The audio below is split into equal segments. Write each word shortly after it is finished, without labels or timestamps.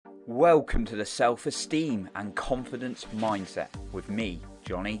Welcome to the Self-Esteem and Confidence Mindset with me,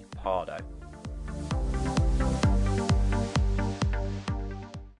 Johnny Pardo.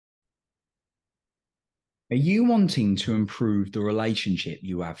 Are you wanting to improve the relationship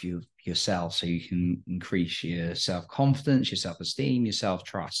you have with yourself so you can increase your self-confidence, your self-esteem, your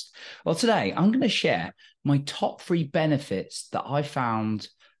self-trust? Well, today I'm going to share my top 3 benefits that I found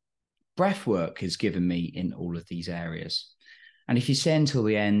breathwork has given me in all of these areas. And if you stay until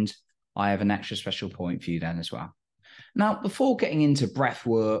the end, I have an extra special point for you then as well. Now, before getting into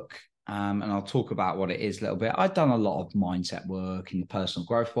breathwork, and I'll talk about what it is a little bit, I've done a lot of mindset work in the personal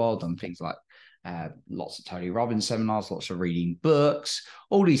growth world, done things like lots of Tony Robbins seminars, lots of reading books,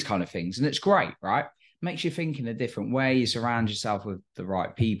 all these kind of things. And it's great, right? Makes you think in a different way. You surround yourself with the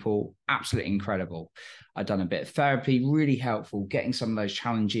right people. Absolutely incredible. I've done a bit of therapy, really helpful, getting some of those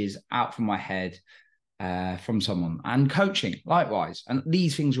challenges out from my head from someone, and coaching likewise. And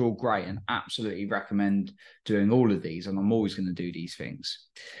these things are all great and absolutely recommend doing all of these. And I'm always going to do these things.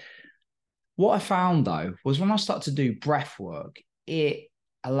 What I found though was when I started to do breath work, it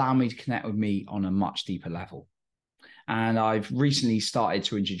allowed me to connect with me on a much deeper level. And I've recently started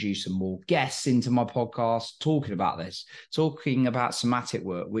to introduce some more guests into my podcast talking about this, talking about somatic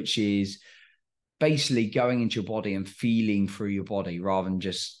work, which is basically going into your body and feeling through your body rather than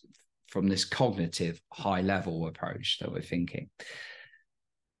just from this cognitive high level approach that we're thinking.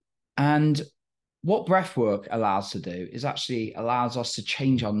 And what breathwork allows to do is actually allows us to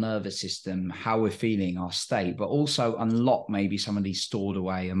change our nervous system, how we're feeling, our state, but also unlock maybe some of these stored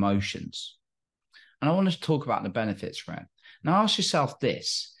away emotions. And I want to talk about the benefits from it. Now ask yourself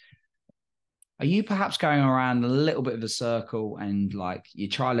this. Are you perhaps going around a little bit of a circle and like you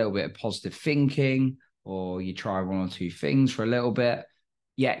try a little bit of positive thinking, or you try one or two things for a little bit,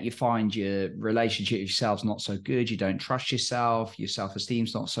 yet you find your relationship with yourself's not so good, you don't trust yourself, your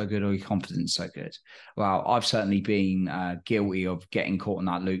self-esteem's not so good, or your confidence so good? Well, I've certainly been guilty of getting caught in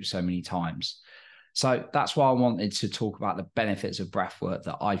that loop so many times. So that's why I wanted to talk about the benefits of breathwork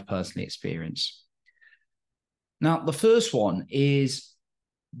that I've personally experienced. Now, the first one is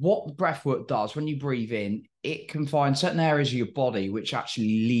what breathwork does when you breathe in. It can find certain areas of your body which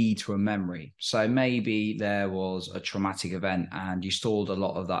actually lead to a memory. So maybe there was a traumatic event and you stored a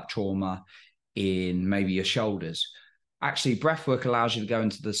lot of that trauma in maybe your shoulders. Actually, breathwork allows you to go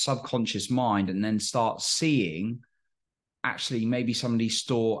into the subconscious mind and then start seeing actually maybe somebody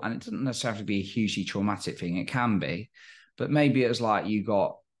store, and it doesn't necessarily be a hugely traumatic thing, it can be, but maybe it was like you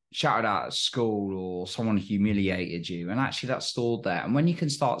got shouted out at school or someone humiliated you, and actually that's stored there. And when you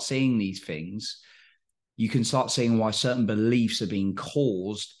can start seeing these things, you can start seeing why certain beliefs are being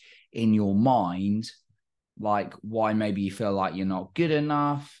caused in your mind, like why maybe you feel like you're not good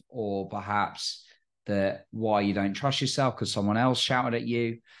enough, or perhaps that why you don't trust yourself because someone else shouted at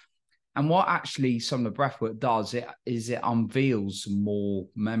you. And what actually some of the breathwork does is it unveils some more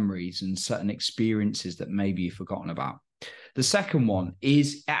memories and certain experiences that maybe you've forgotten about. The second one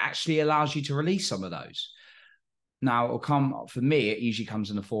is it actually allows you to release some of those. Now, it'll come, for me, it usually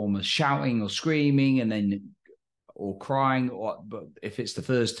comes in the form of shouting or screaming and then or crying, but if it's the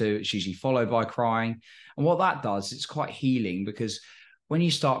first two, it's usually followed by crying. And what that does, it's quite healing, because when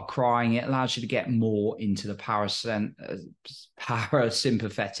you start crying, it allows you to get more into the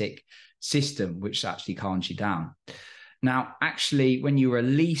parasympathetic system, which actually calms you down. Now, actually, when you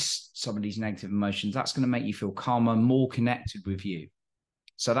release some of these negative emotions, that's going to make you feel calmer, more connected with you.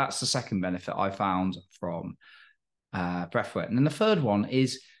 So that's the second benefit I found from breathwork. And then the third one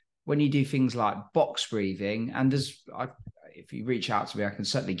is when you do things like box breathing, and if you reach out to me, I can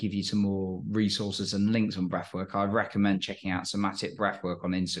certainly give you some more resources and links on breathwork. I recommend checking out somatic breathwork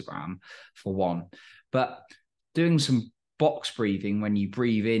on Instagram for one. But doing some box breathing, when you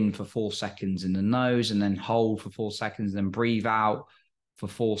breathe in for 4 seconds in the nose and then hold for 4 seconds, then breathe out for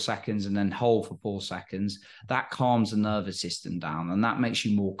 4 seconds and then hold for 4 seconds, that calms the nervous system down, and that makes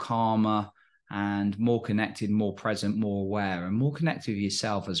you more calmer and more connected, more present, more aware, and more connected with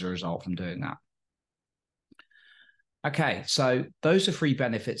yourself as a result from doing that. Okay, so those are 3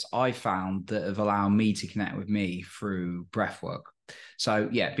 benefits I found that have allowed me to connect with me through breathwork. So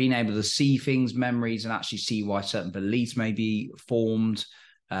yeah, being able to see things, memories, and actually see why certain beliefs may be formed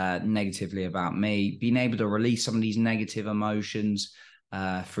negatively about me, being able to release some of these negative emotions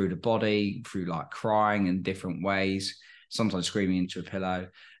through the body, through like crying in different ways, sometimes screaming into a pillow.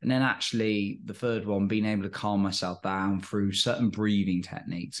 And then actually the third one, being able to calm myself down through certain breathing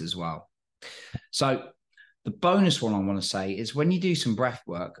techniques as well. So the bonus one I want to say is when you do some breath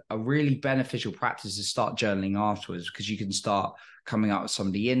work, a really beneficial practice is start journaling afterwards, because you can start coming up with some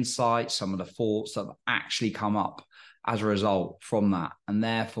of the insights, some of the thoughts that have actually come up as a result from that. And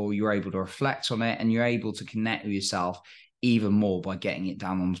therefore, you're able to reflect on it and you're able to connect with yourself even more by getting it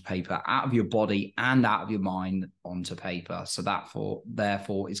down onto paper, out of your body and out of your mind onto paper. So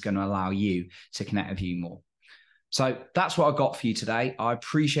therefore, it's going to allow you to connect with you more. So that's what I got for you today. I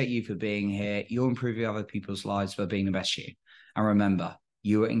appreciate you for being here. You're improving other people's lives by being the best you. And remember,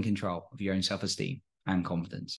 you are in control of your own self-esteem and confidence.